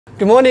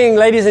Good morning,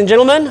 ladies and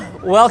gentlemen.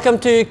 Welcome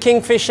to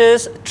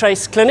Kingfisher's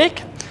Trace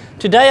Clinic.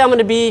 Today I'm going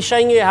to be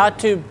showing you how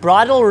to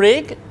bridle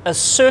rig a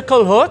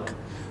circle hook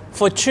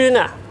for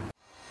tuna.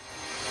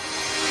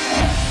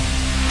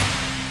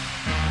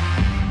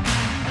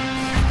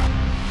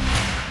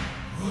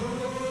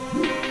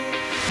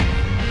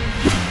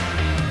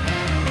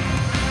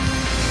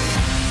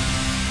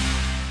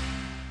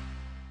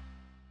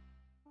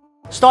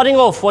 Starting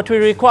off, what we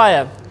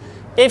require: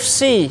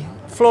 FC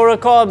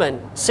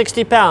fluorocarbon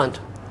 60 pound,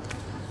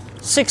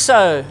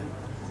 6.0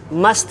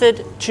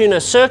 mustard tuna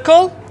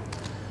circle,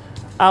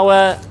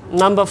 our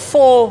number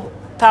 4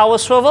 power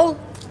swivel,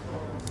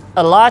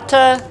 a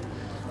lighter,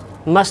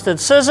 mustard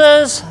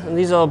scissors, and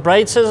these are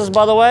braid scissors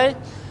by the way,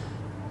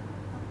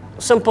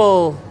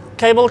 simple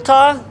cable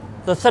tie,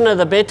 the thinner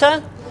the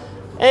better,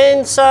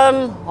 and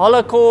some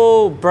hollow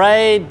core,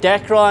 braid,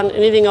 Dacron,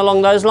 anything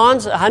along those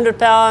lines. 100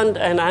 pound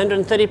and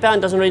 130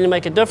 pound doesn't really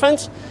make a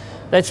difference.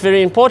 That's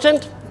very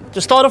important.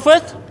 To start off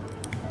with,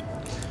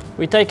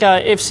 we take our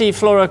FC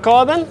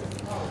fluorocarbon,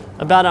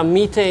 about a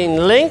meter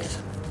in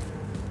length,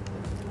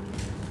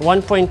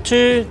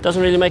 1.2,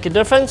 doesn't really make a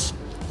difference.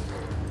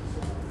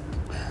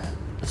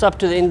 It's up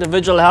to the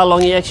individual how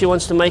long he actually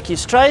wants to make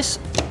his trace.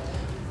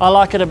 I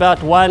like it about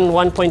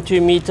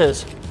 1.2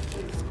 meters.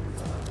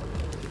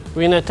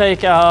 We're going to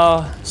take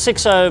our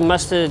 6.0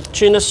 mustard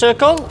tuna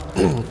circle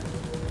and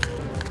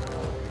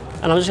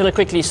I'm just going to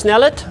quickly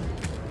snell it.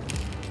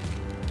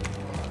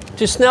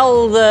 To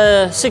snell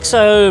the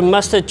 6.0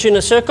 mustard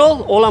tuna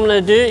circle, all I'm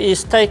going to do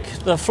is take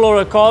the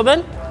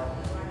fluorocarbon,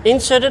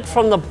 insert it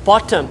from the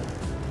bottom,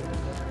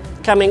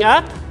 coming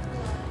up.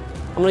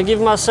 I'm going to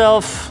give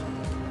myself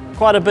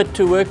quite a bit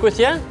to work with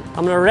here.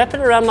 I'm going to wrap it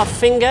around my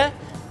finger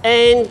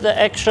and the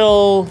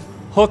actual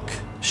hook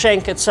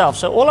shank itself.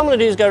 So all I'm going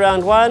to do is go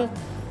around 1,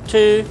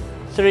 2,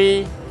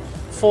 3,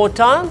 4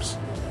 times.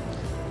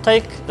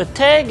 Take the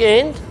tag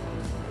end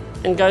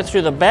and go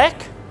through the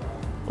back,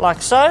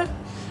 like so.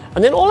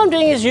 And then all I'm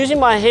doing is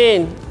using my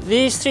hand,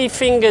 these 3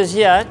 fingers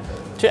here,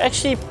 to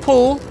actually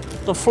pull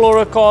the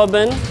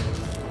fluorocarbon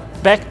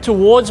back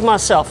towards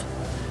myself.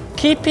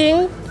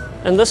 Keeping,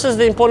 and this is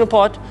the important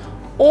part,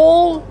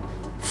 all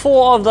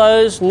 4 of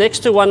those next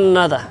to one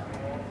another.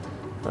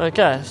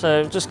 Okay,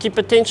 so just keep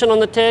attention on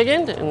the tag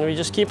end, and we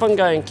just keep on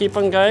going, keep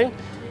on going.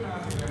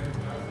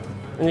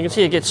 And you can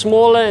see it gets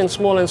smaller and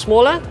smaller and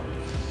smaller.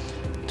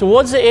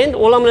 Towards the end,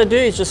 all I'm going to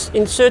do is just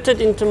insert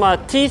it into my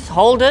teeth,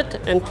 hold it,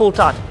 and pull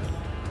tight.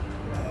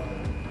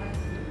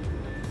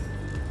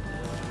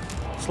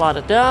 Slide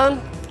it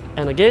down,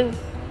 and again.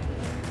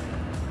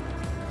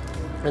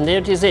 And there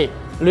it is there.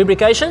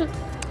 Lubrication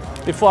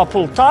before I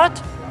pull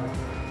tight.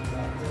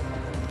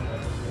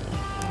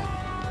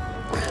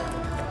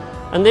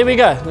 And there we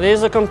go.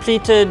 There's a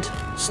completed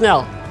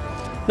snell.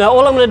 Now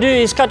all I'm going to do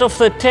is cut off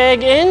the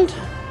tag end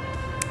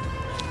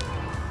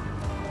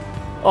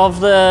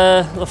of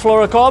the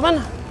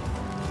fluorocarbon.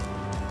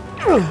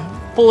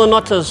 Pull the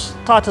knot as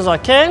tight as I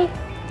can.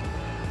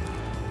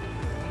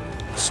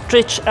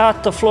 Stretch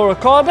out the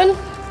fluorocarbon.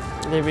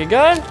 There we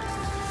go.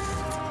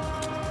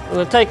 I'm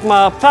going to take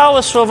my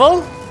power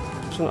swivel.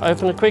 Just going to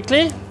open it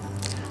quickly.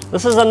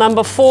 This is a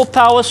number 4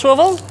 power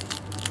swivel.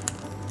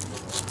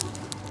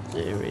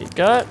 There we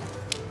go.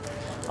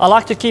 I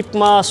like to keep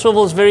my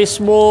swivels very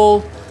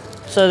small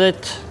so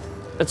that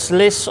it's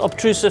less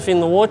obtrusive in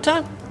the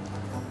water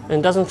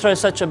and doesn't throw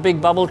such a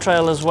big bubble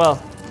trail as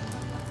well.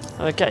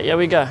 Okay, here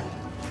we go.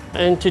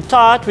 And to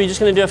tie it, we're just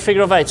going to do a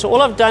figure of 8. So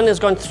all I've done is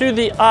gone through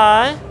the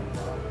eye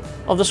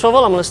of the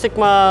swivel. I'm going to stick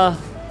my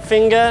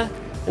finger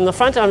in the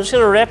front and I'm just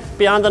going to wrap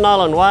behind the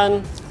nylon.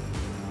 1,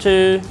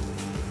 2,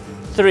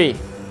 3.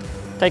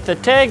 Take the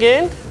tag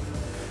end,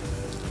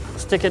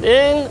 stick it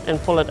in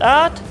and pull it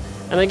out.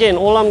 And again,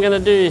 all I'm going to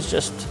do is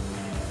just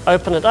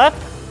open it up,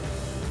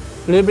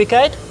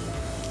 lubricate,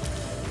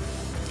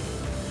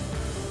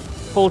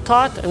 pull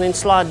tight, and then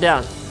slide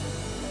down.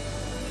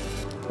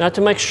 Now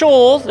to make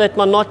sure that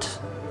my knot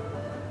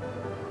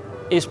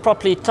is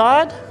properly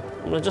tied,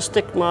 I'm going to just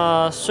stick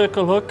my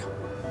circle hook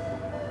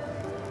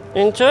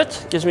into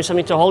it. Gives me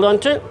something to hold on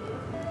to.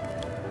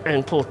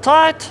 And pull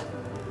tight.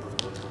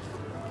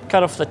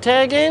 Cut off the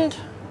tag end.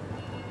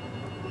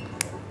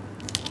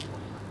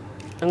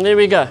 And there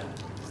we go.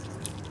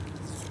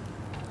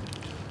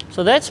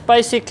 So that's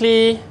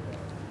basically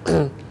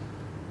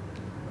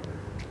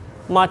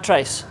my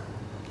trace.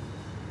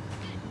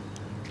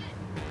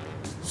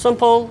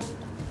 Simple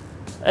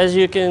as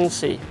you can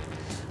see.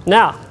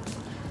 Now,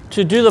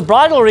 to do the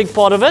bridle rig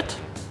part of it,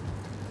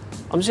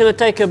 I'm just going to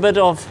take a bit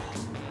of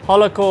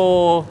hollow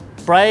core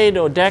braid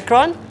or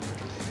Dacron.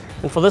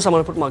 And for this, I'm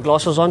going to put my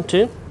glasses on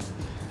too.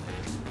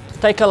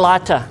 Take a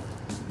lighter,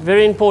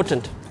 very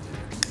important.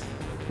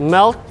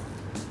 Melt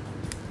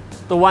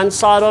the one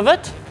side of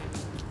it.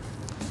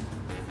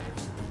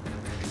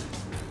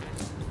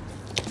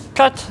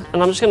 Cut,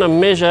 and I'm just going to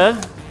measure,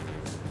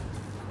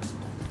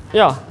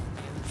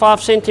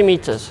 5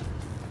 centimeters.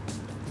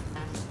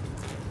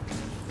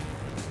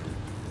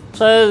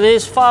 So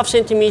there's 5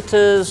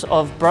 centimeters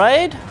of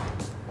braid.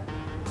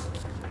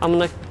 I'm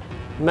going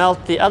to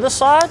melt the other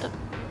side.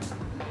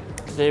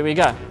 There we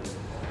go.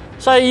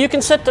 So you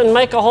can sit and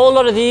make a whole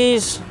lot of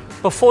these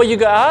before you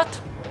go out.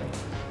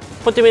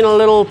 Put them in a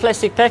little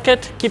plastic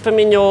packet, keep them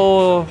in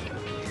your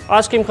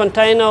ice cream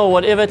container or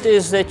whatever it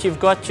is that you've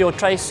got your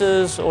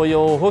traces or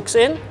your hooks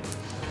in.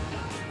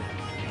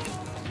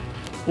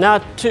 Now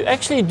to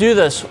actually do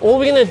this, all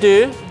we're going to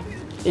do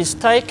is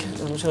take,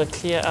 I'm just going to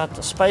clear out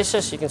the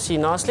spaces so you can see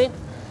nicely.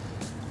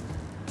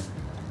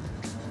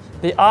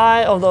 The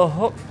eye of the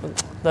hook,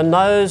 the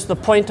nose, the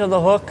point of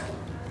the hook.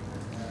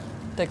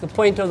 Take the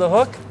point of the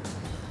hook,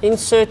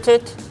 insert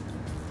it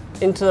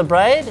into the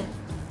braid,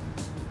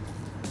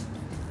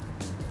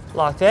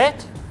 like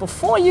that.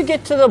 Before you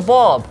get to the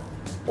barb,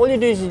 all you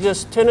do is you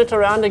just turn it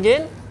around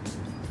again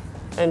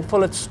and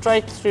pull it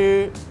straight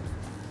through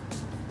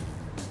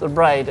the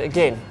braid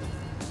again.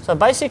 So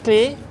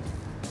basically,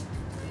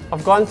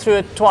 I've gone through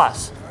it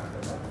twice.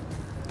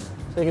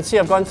 So you can see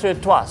I've gone through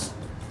it twice.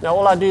 Now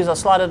all I do is I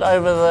slide it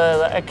over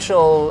the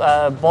actual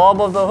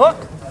barb of the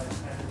hook.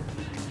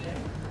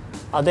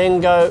 I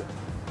then go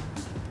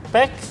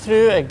back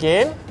through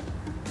again.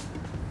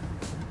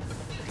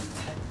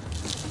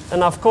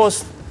 And of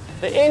course,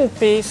 the end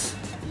piece,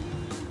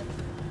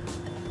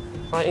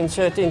 I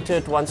insert into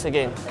it once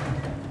again.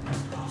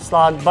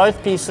 Slide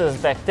both pieces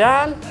back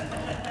down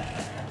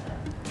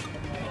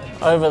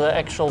over the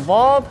actual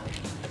barb,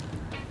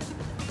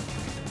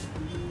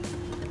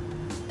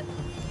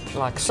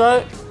 like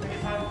so,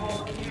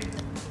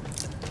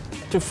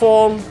 to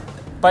form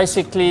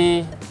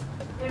basically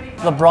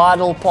the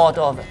bridle part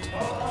of it.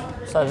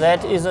 So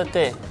that is it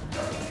there.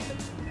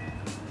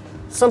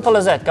 Simple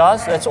as that,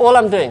 guys. That's all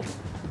I'm doing.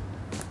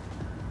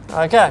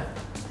 Okay.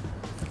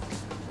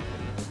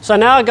 So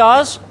now,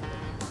 guys,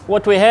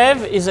 what we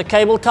have is a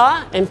cable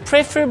tie, and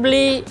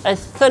preferably a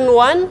thin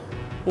one,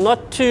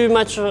 not too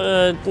much,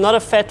 not a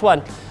fat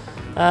one.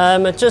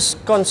 It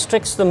just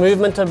constricts the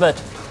movement a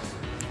bit.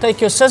 Take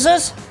your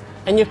scissors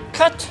and you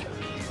cut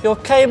your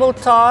cable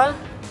tie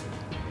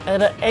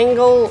at an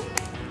angle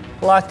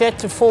like that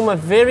to form a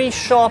very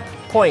sharp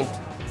point.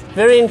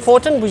 Very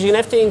important, because you're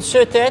going to have to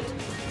insert that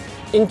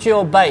into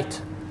your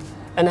bait.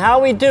 And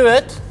how we do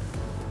it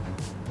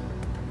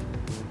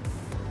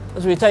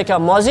is we take our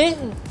mozzie,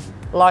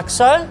 like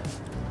so,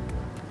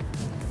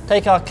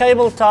 take our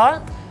cable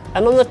tie,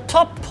 and on the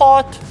top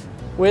part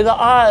where the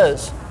eye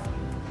is,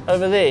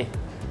 over there,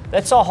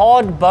 that's a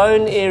hard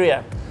bone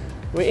area.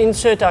 We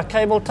insert our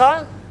cable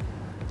tie,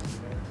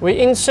 we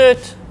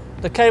insert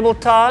the cable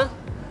tie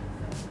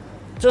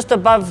just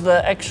above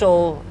the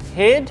actual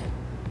head,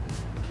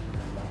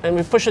 and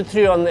we push it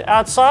through on the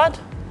outside,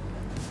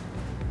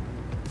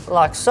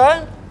 like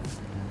so.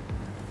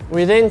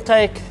 We then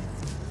take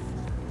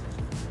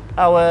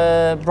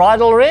our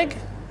bridle rig,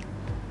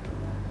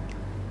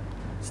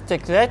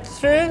 stick that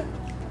through,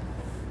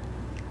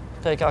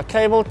 take our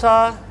cable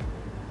tie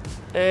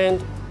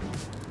and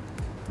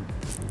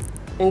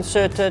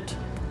insert it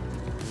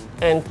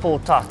and pull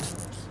tight.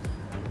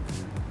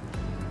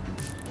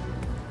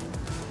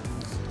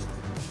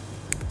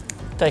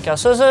 Take our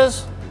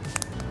scissors,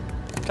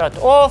 cut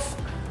off,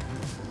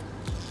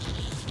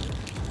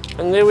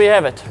 and there we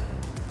have it.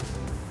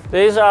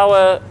 There's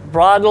our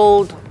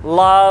bridled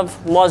live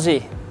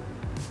mozzie.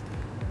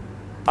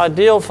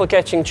 Ideal for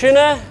catching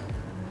tuna.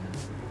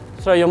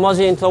 Throw your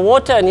mozzie into the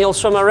water and he'll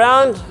swim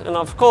around, and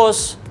of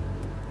course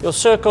your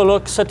circle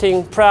hook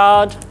sitting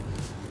proud.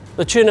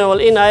 The tuna will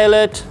inhale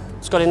it.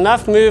 It's got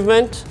enough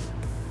movement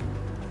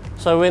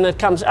so when it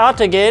comes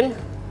out again,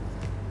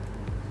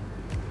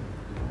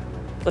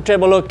 the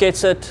treble hook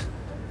gets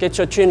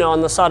your tuna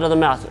on the side of the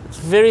mouth. It's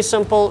very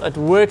simple, it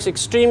works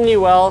extremely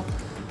well.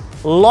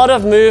 A lot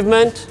of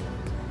movement,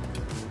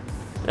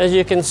 as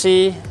you can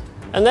see.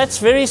 And that's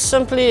very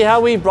simply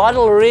how we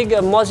bridle rig a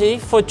mozzie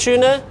for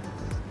tuna.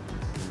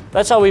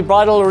 That's how we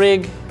bridle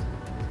rig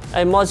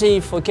a mozzie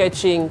for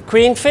catching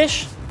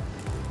queenfish.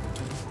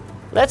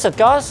 That's it,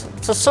 guys.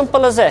 It's as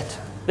simple as that.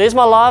 There's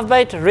my live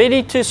bait,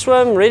 ready to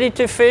swim, ready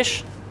to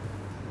fish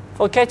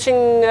for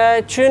catching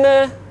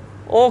tuna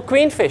or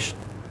queenfish.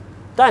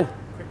 Done.